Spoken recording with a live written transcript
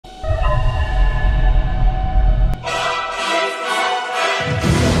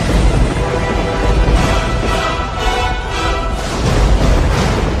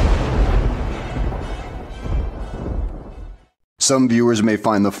Some viewers may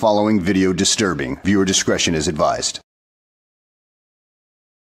find the following video disturbing. Viewer discretion is advised.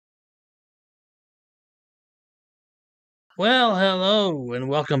 Well, hello, and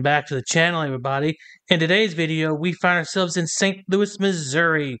welcome back to the channel, everybody. In today's video, we find ourselves in St. Louis,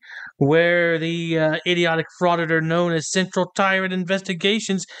 Missouri, where the idiotic frauditor known as Central Tyrant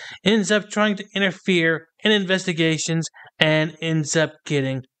Investigations ends up trying to interfere in investigations and ends up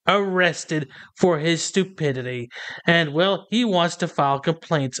getting arrested for his stupidity. And, well, he wants to file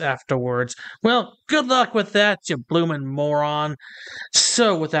complaints afterwards. Well, good luck with that, you bloomin' moron.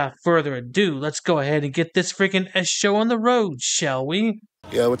 So, without further ado, let's go ahead and get this freaking show on the road, shall we?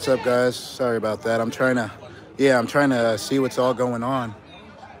 Yeah, what's up, guys? Sorry about that. I'm trying to see what's all going on.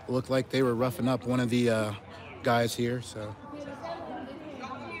 It looked like they were roughing up one of the guys here, so.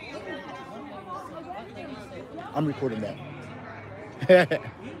 I'm recording that.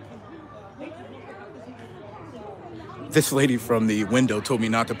 This lady from the window told me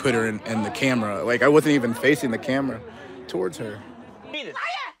not to put her in the camera. Like, I wasn't even facing the camera towards her.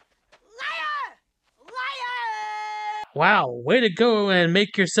 Wow, way to go and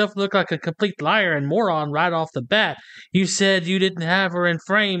make yourself look like a complete liar and moron right off the bat. You said you didn't have her in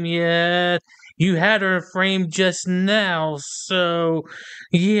frame yet. You had her in frame just now, so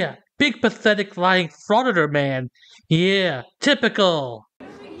yeah, big pathetic lying frauditor man. Yeah, typical.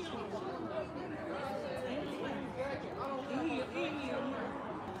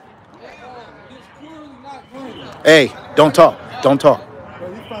 Hey, don't talk. Don't talk.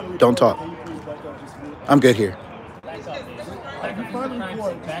 Don't talk. I'm good here. Back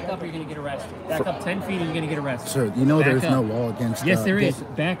up or you're going to get arrested. Back up 10 feet and you're going to get arrested. Sir, you know back there's up. no law against Yes, there is.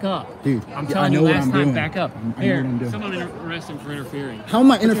 Back up. Dude, I'm telling you last time, back up. Here, someone arrest him for interfering. How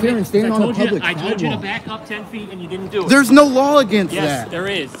am I interfering standing on a public sidewalk? I told you to back up 10 feet and you didn't do it. There's no law against that. Yes, there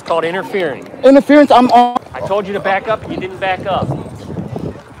is. It's called interfering. Interference, I'm on. I told you to back up and you didn't back up.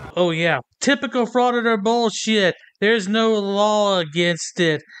 Oh yeah, typical frauditor bullshit. There's no law against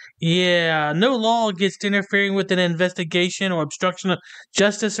it. Yeah, no law against interfering with an investigation or obstruction of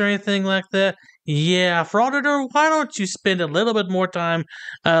justice or anything like that. Yeah, frauditor, why don't you spend a little bit more time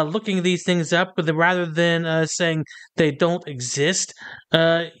looking these things up rather than saying they don't exist?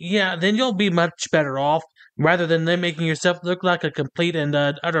 Yeah, then you'll be much better off rather than them making yourself look like a complete and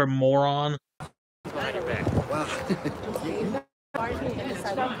utter moron. Wow.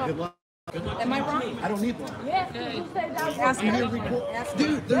 Good luck. Am I wrong? I don't need one. Yeah.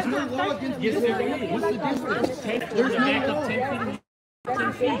 Dude, there's no law against this. What's the difference? There's no law.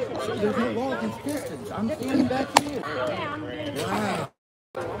 There's no law against distance. I'm standing back here. Wow.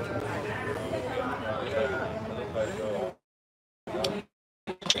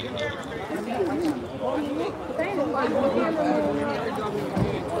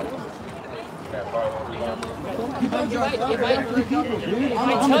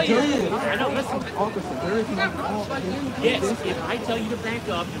 Yes, if I tell you to back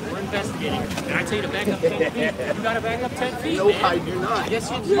up and we're investigating, and I tell you to back up 10 feet, you gotta back up 10 feet. No, man. I do not. Yes,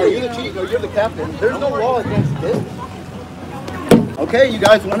 you do. Oh, you're the chief. No, you're the captain. There's no law against this. Okay, you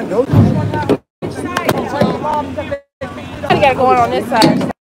guys want to go? I got going on this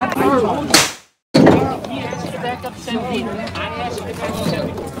side. He asked you to back up 10 feet. I asked you to back up 10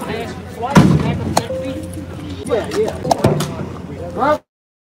 feet. I asked you twice to back up 10 feet. Yeah. No.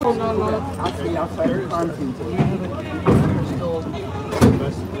 I'll stay outside the crime scene.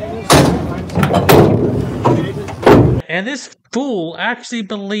 And this fool actually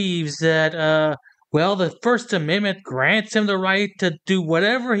believes that, well, the First Amendment grants him the right to do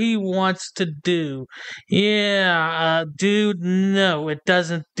whatever he wants to do. Yeah, dude, no, it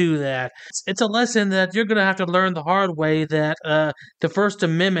doesn't do that. It's a lesson that you're going to have to learn the hard way that the First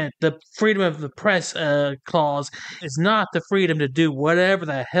Amendment, the freedom of the press clause, is not the freedom to do whatever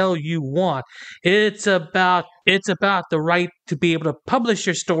the hell you want. It's about the right to be able to publish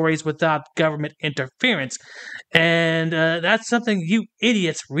your stories without government interference. And that's something you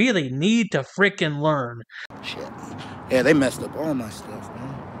idiots really need to frickin' learn. Shit. Yeah, they messed up all my stuff,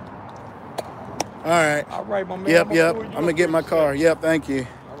 man. All right, my man. Yep. I'm gonna get my car. Yep, thank you.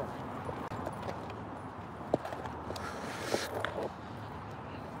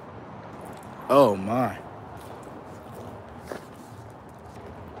 Oh my.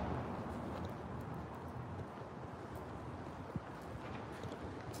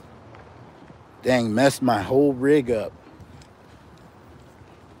 Dang, messed my whole rig up.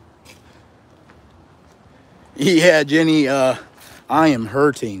 Yeah, Jenny, I am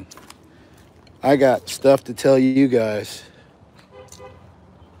hurting. I got stuff to tell you guys.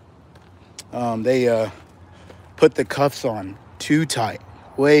 They put the cuffs on too tight,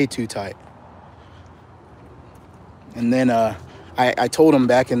 way too tight. And then I told him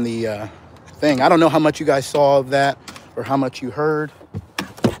back in the thing. I don't know how much you guys saw of that or how much you heard.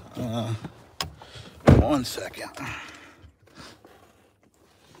 1 second.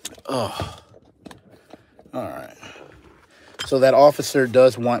 Oh, all right. So that officer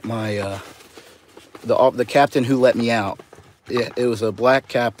does want my the captain who let me out. It was a black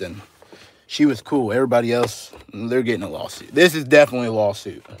captain. She was cool. Everybody else, they're getting a lawsuit. This is definitely a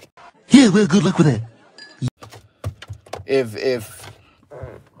lawsuit. Yeah, well, good luck with that. If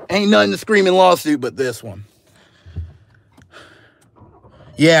ain't nothing to screaming lawsuit but this one.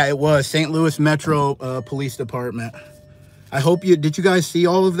 Yeah, it was St. Louis Metro Police Department. I hope did you guys see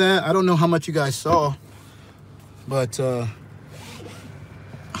all of that? I don't know how much you guys saw, but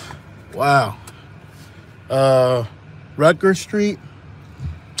wow. Rutgers Street.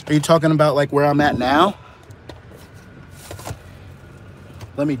 Are you talking about like where I'm at now?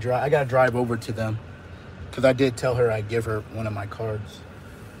 Let me drive. I gotta drive over to them because I did tell her I'd give her one of my cards.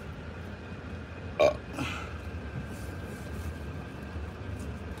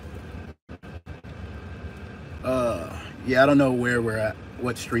 Yeah, I don't know where we're at,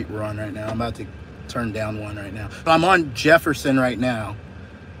 what street we're on right now. I'm about to turn down one right now. I'm on Jefferson right now.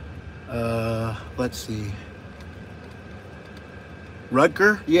 Let's see.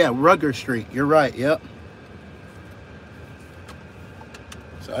 Rutger? Yeah, Rutger Street. You're right. Yep.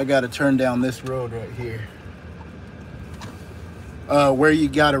 So I got to turn down this road right here. Where you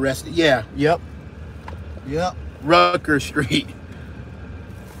got arrested? Yeah. Yep. Yep. Rutger Street.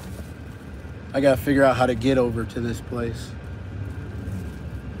 I got to figure out how to get over to this place.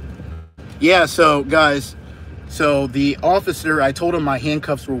 Yeah, so guys, so the officer, I told him my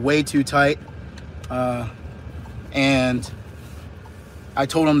handcuffs were way too tight. And I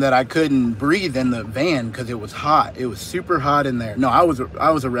told him that I couldn't breathe in the van because it was hot. It was super hot in there. No, I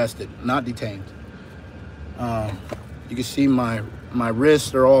was arrested, not detained. You can see my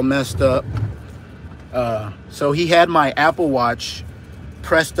wrists are all messed up. So he had my Apple Watch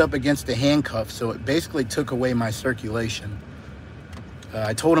pressed up against the handcuff, so it basically took away my circulation.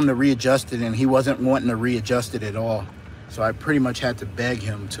 I told him to readjust it, and he wasn't wanting to readjust it at all. So I pretty much had to beg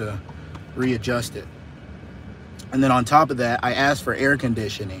him to readjust it. And then on top of that, I asked for air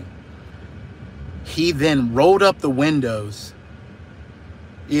conditioning. He then rolled up the windows.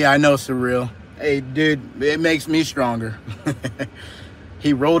 Yeah, I know, Surreal. Hey, dude, it makes me stronger.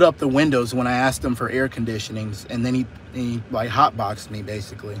 He rolled up the windows when I asked him for air conditionings, and then he like hotboxed me,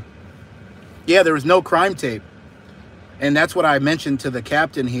 basically. Yeah, there was no crime tape. And that's what I mentioned to the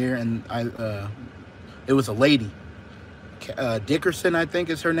captain here, and it was a lady. Dickerson, I think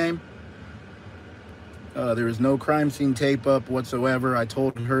is her name. There was no crime scene tape up whatsoever. I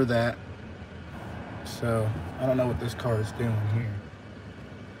told her that. So, I don't know what this car is doing here.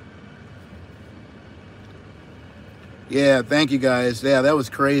 Yeah, thank you guys. Yeah, that was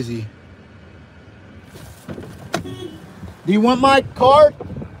crazy. Do you want my card?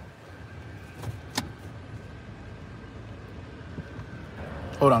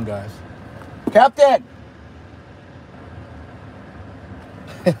 Hold on, guys. Captain!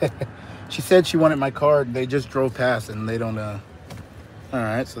 She said she wanted my card. They just drove past and they don't, all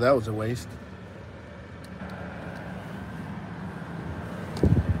right, so that was a waste.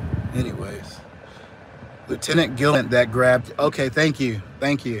 Anyways. Lieutenant Gillen that grabbed, okay, thank you.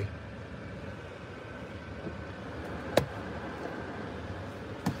 Thank you.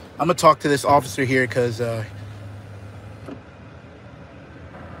 I'm gonna talk to this officer here because,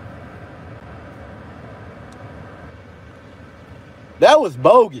 that was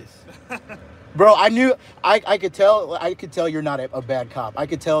bogus. Bro, I knew, I could tell you're not a bad cop. I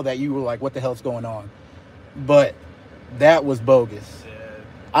could tell that you were like, what the hell's going on? But that was bogus. Yeah.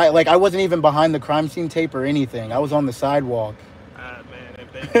 I wasn't even behind the crime scene tape or anything. I was on the sidewalk. Man,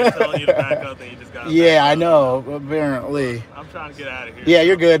 if they're telling you to back up, then you just gotta yeah, I know, apparently. I'm trying to get out of here. Yeah,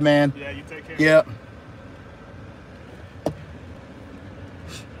 you're good, man. Yeah, you take care. Yep.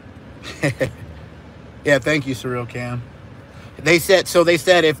 Yeah, thank you, Surreal Cam. They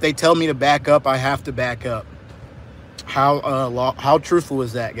said if they tell me to back up, I have to back up. How truthful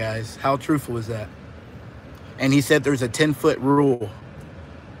is that, guys? How truthful is that? And he said there's a 10-foot rule.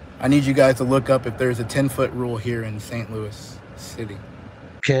 I need you guys to look up if there's a 10-foot rule here in St. Louis City.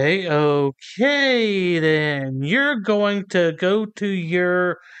 Okay, then. You're going to go to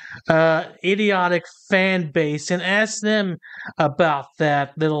your idiotic fan base and ask them about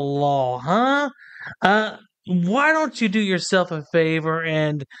that little law, huh? Why don't you do yourself a favor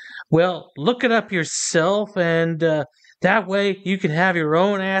and, well, look it up yourself, and that way you can have your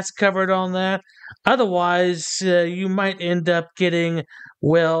own ass covered on that. Otherwise, you might end up getting,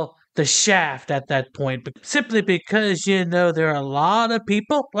 well, the shaft at that point, simply because you know there are a lot of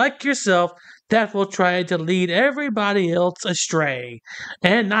people like yourself that will try to lead everybody else astray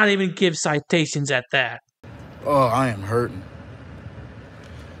and not even give citations at that. Oh, I am hurting.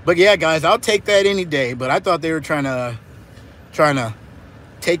 But yeah, guys, I'll take that any day. But I thought they were trying to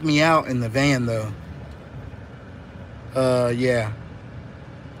take me out in the van, though. Yeah,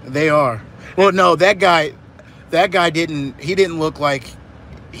 they are. Well, no, that guy didn't look like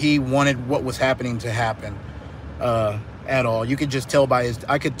he wanted what was happening to happen at all. You could just tell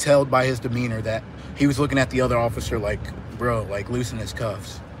I could tell by his demeanor that he was looking at the other officer like, bro, like loosen his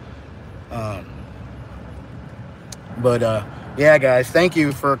cuffs. But yeah, guys, thank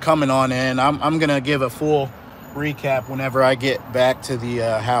you for coming on in. I'm gonna give a full recap whenever I get back to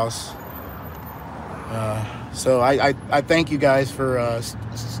the house. So I thank you guys for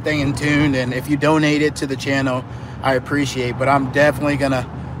staying tuned, and if you donated to the channel, I appreciate. But I'm definitely gonna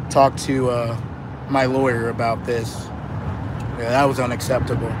talk to my lawyer about this. Yeah, that was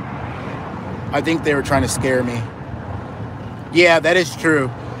unacceptable. I think they were trying to scare me. Yeah, that is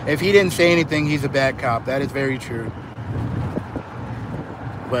true. If he didn't say anything, he's a bad cop. That is very true.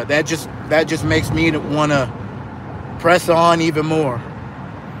 But that just makes me want to press on even more.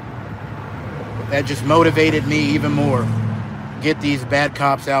 That just motivated me even more. Get these bad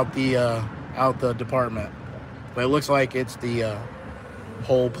cops out the department. But it looks like it's the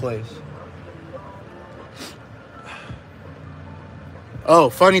whole place.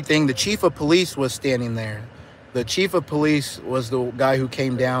 Oh, funny thing, the chief of police was standing there. The chief of police was the guy who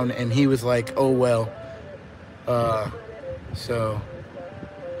came down, and he was like, oh, well. So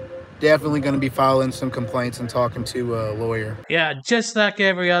definitely going to be filing some complaints and talking to a lawyer. Yeah, just like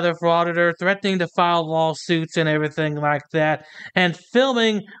every other frauditor, threatening to file lawsuits and everything like that, and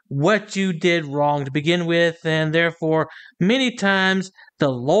filming what you did wrong to begin with, and therefore, many times, the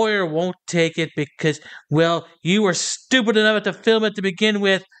lawyer won't take it because, well, you were stupid enough to film it to begin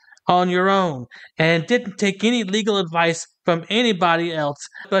with on your own, and didn't take any legal advice from anybody else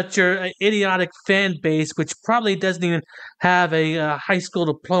but your idiotic fan base, which probably doesn't even have a high school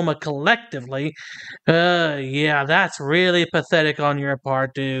diploma collectively. Yeah, that's really pathetic on your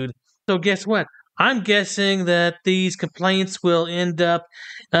part, dude. So guess what? I'm guessing that these complaints will end up,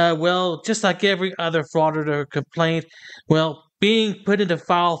 well, just like every other frauditor complaint, well, being put into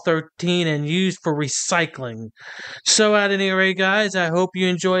file 13 and used for recycling. So at any rate, guys, I hope you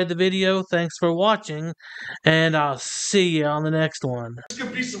enjoyed the video. Thanks for watching, and I'll see you on the next one. This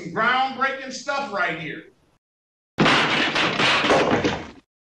could be some groundbreaking stuff right here.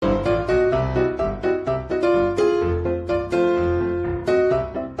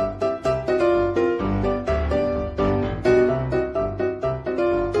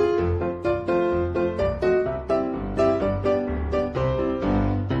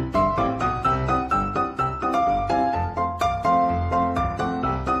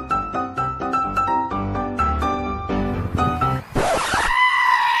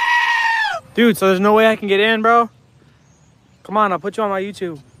 Dude, so there's no way I can get in, bro? Come on, I'll put you on my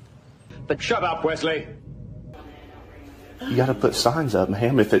YouTube. But shut up, Wesley. You gotta put signs up,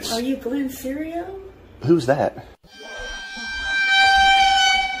 ma'am, if it's... Are you Glenn Serio? Who's that?